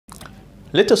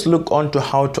Let us look on to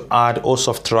how to add or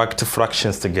subtract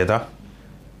fractions together.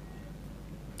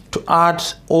 To add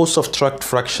or subtract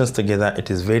fractions together, it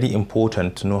is very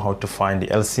important to know how to find the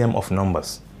LCM of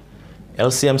numbers.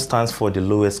 LCM stands for the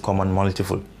lowest common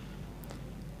multiple.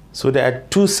 So there are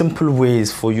two simple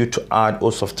ways for you to add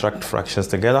or subtract fractions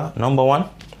together. Number one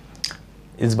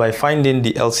is by finding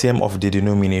the LCM of the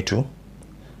denominator.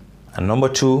 And number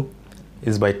two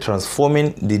is by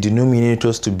transforming the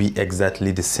denominators to be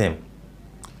exactly the same.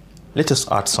 Let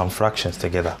us add some fractions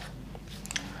together.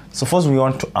 So first we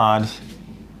want to add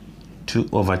 2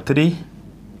 over 3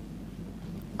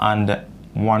 and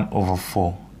 1 over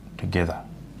 4 together.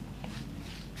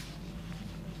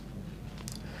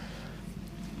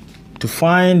 To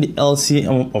find the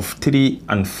LCM of 3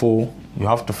 and 4, you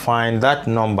have to find that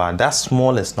number, that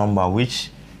smallest number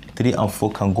which 3 and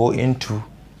 4 can go into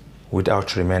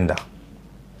without remainder.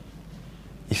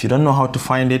 If you don't know how to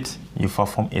find it, you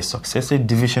perform a successive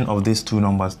division of these two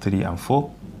numbers, 3 and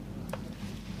 4.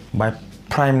 By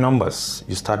prime numbers,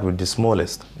 you start with the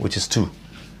smallest, which is 2.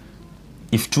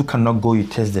 If 2 cannot go, you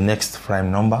test the next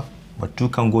prime number, but 2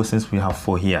 can go since we have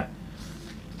 4 here.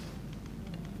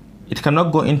 It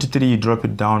cannot go into 3, you drop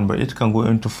it down, but it can go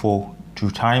into 4 2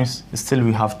 times. Still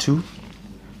we have 2.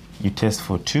 You test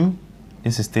for 2.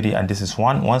 This is 3 and this is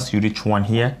 1. Once you reach 1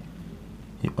 here,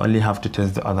 you only have to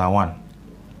test the other one.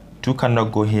 2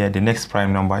 cannot go here. The next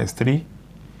prime number is 3.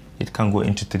 It can go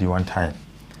into 3 one time.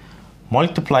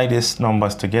 Multiply these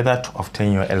numbers together to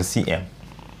obtain your LCM.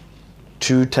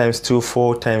 2 times 2,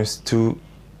 4 times 2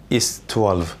 is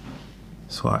 12.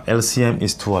 So our LCM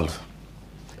is 12.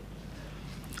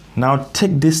 Now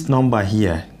take this number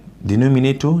here,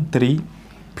 denominator 3,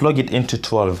 plug it into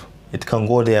 12. It can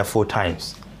go there 4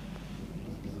 times.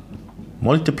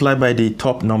 Multiply by the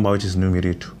top number, which is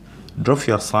numerator. Drop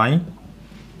your sign.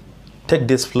 Take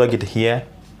this, plug it here.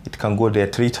 It can go there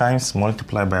 3 times.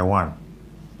 Multiply by 1.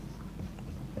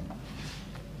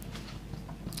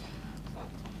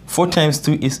 4 times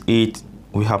 2 is 8.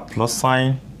 We have plus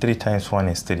sign. 3 times 1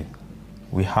 is 3.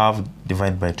 We have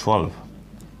divide by 12.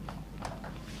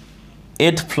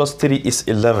 8 plus 3 is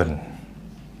 11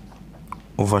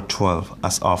 over 12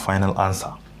 as our final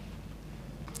answer.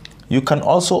 You can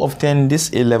also obtain this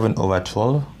 11 over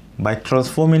 12 by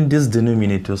transforming these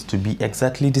denominators to be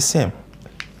exactly the same.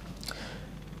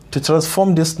 To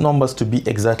transform these numbers to be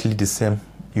exactly the same,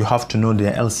 you have to know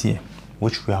their LCM,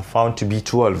 which we have found to be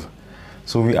 12.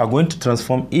 So we are going to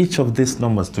transform each of these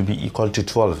numbers to be equal to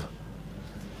 12.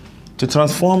 To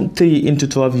transform 3 into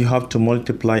 12, you have to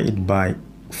multiply it by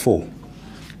 4.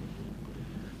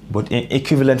 But in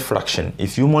equivalent fraction,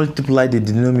 if you multiply the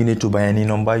denominator by any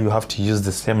number, you have to use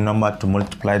the same number to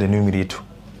multiply the numerator.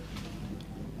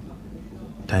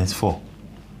 Times 4.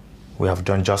 We have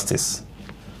done justice.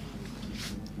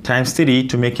 Times 3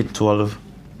 to make it 12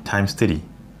 times 3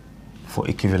 for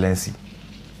equivalency.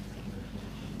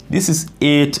 This is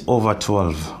 8 over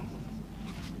 12.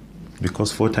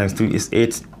 Because 4 times 3 is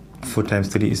 8, 4 times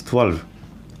 3 is 12.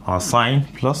 Our sign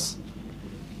plus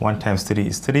 1 times 3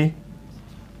 is 3.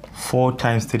 4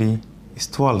 times 3 is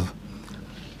 12.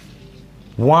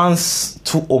 Once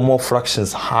 2 or more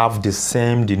fractions have the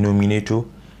same denominator,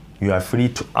 you are free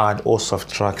to add or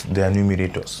subtract their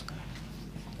numerators.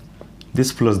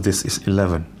 This plus this is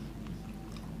 11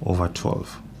 over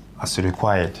 12 as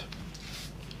required.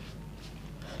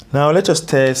 Now let us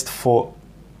test for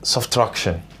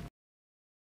subtraction.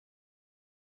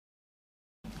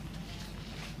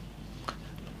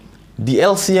 The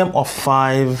LCM of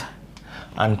 5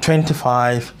 and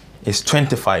 25 is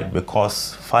 25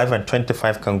 because 5 and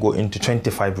 25 can go into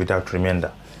 25 without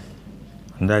remainder.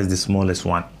 And that is the smallest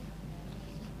one,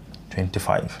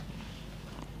 25.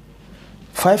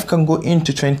 5 can go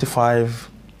into 25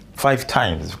 5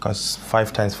 times because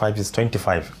 5 times 5 is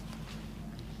 25.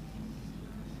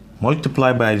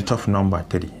 Multiply by the top number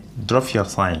 3. Drop your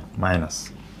sign,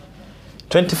 minus.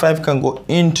 25 can go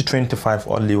into 25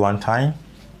 only one time.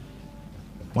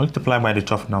 Multiply by the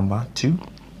top number 2.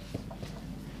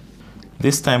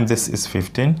 This time this is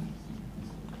 15.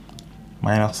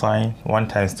 Minus sign, 1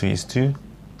 times 2 is 2.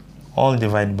 All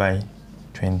divided by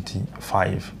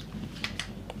 25.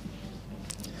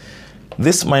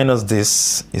 This minus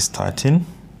this is 13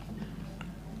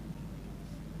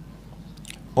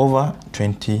 over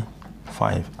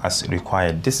 25 as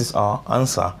required. This is our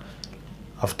answer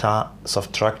after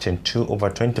subtracting 2 over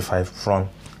 25 from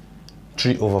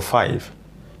 3 over 5.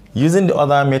 Using the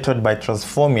other method by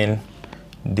transforming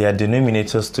their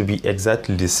denominators to be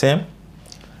exactly the same,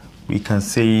 we can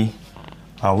say,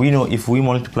 we know if we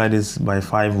multiply this by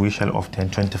 5, we shall obtain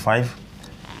 25.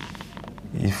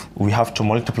 if we have to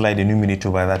multiply the numerator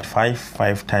by that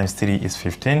 5 times 3 is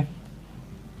 15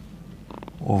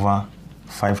 over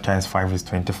 5 times 5 is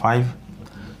 25.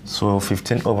 So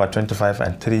 15 over 25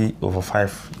 and 3 over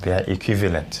 5, they are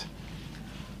equivalent.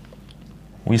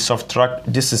 We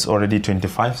subtract, this is already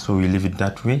 25, so we leave it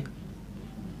that way.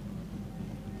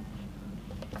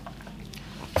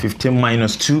 15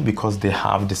 minus 2, because they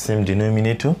have the same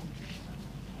denominator,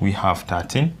 we have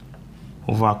 13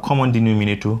 over a common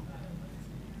denominator,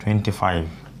 25.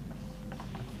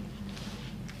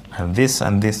 And this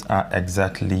are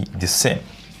exactly the same.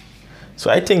 So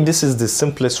I think this is the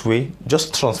simplest way.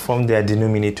 Just transform their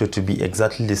denominator to be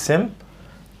exactly the same.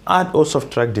 Add or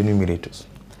subtract denominators.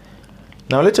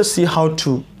 Now let us see how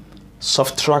to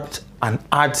subtract and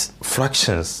add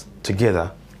fractions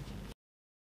together.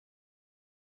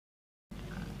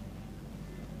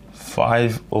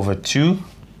 5 over 2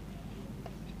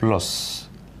 plus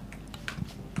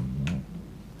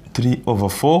 3 over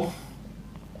 4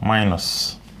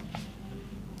 minus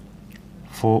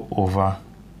 4 over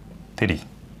 3.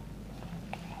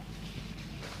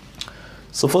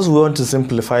 So first we want to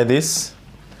simplify this.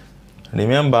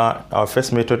 Remember, our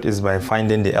first method is by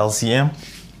finding the LCM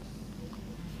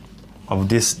of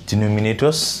these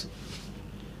denominators.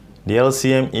 The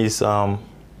LCM is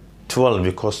 12,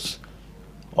 because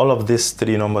all of these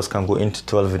three numbers can go into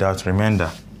 12 without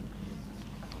remainder.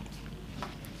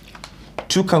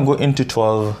 2 can go into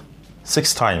 12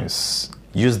 6 times.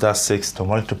 Use that 6 to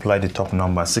multiply the top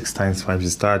number. 6 times 5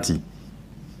 is 30.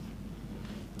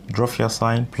 Drop your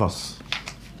sign, plus.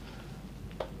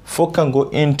 4 can go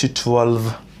into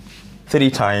 12 3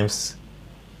 times.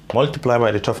 Multiply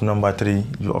by the top number 3,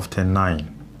 you obtain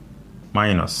 9.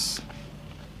 Minus.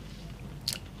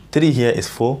 3 here is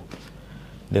 4.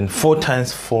 Then 4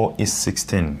 times 4 is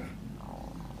 16.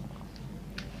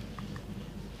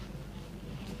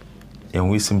 And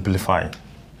we simplify.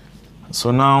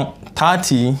 So now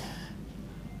 30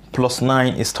 plus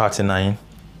 9 is 39.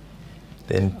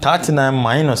 Then 39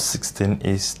 minus 16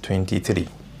 is 23.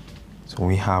 So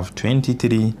we have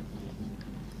 23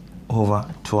 over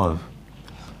 12.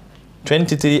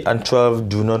 23 and 12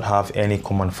 do not have any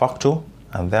common factor,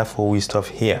 and therefore we stop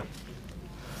here.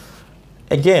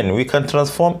 Again, we can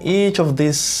transform each of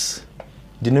these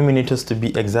denominators to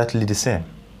be exactly the same.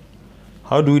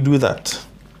 How do we do that?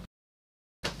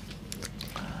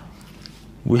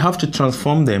 We have to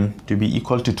transform them to be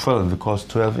equal to 12, because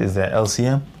 12 is their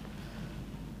LCM.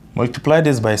 Multiply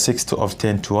this by 6 to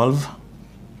obtain 12.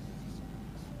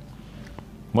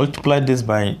 Multiply this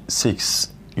by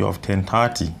 6, you obtain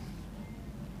 30.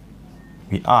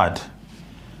 We add.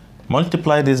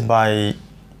 Multiply this by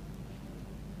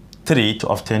 3 to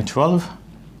obtain 12.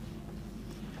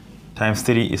 Times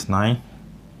 3 is 9.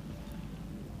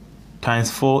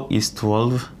 Times 4 is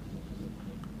 12.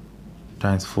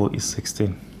 Times 4 is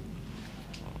 16.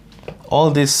 All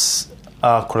these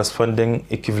are corresponding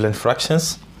equivalent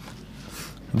fractions.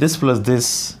 This plus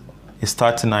this is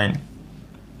 39.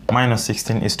 Minus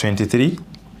 16 is 23.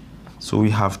 So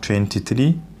we have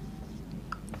 23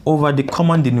 over the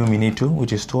common denominator,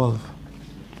 which is 12.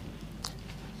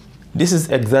 This is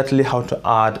exactly how to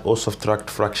add or subtract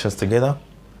fractions together.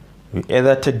 We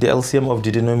either take the LCM of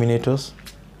the denominators,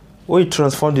 or we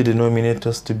transform the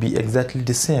denominators to be exactly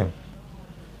the same.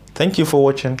 Thank you for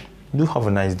watching. Do have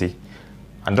a nice day.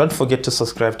 And don't forget to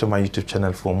subscribe to my YouTube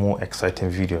channel for more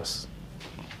exciting videos.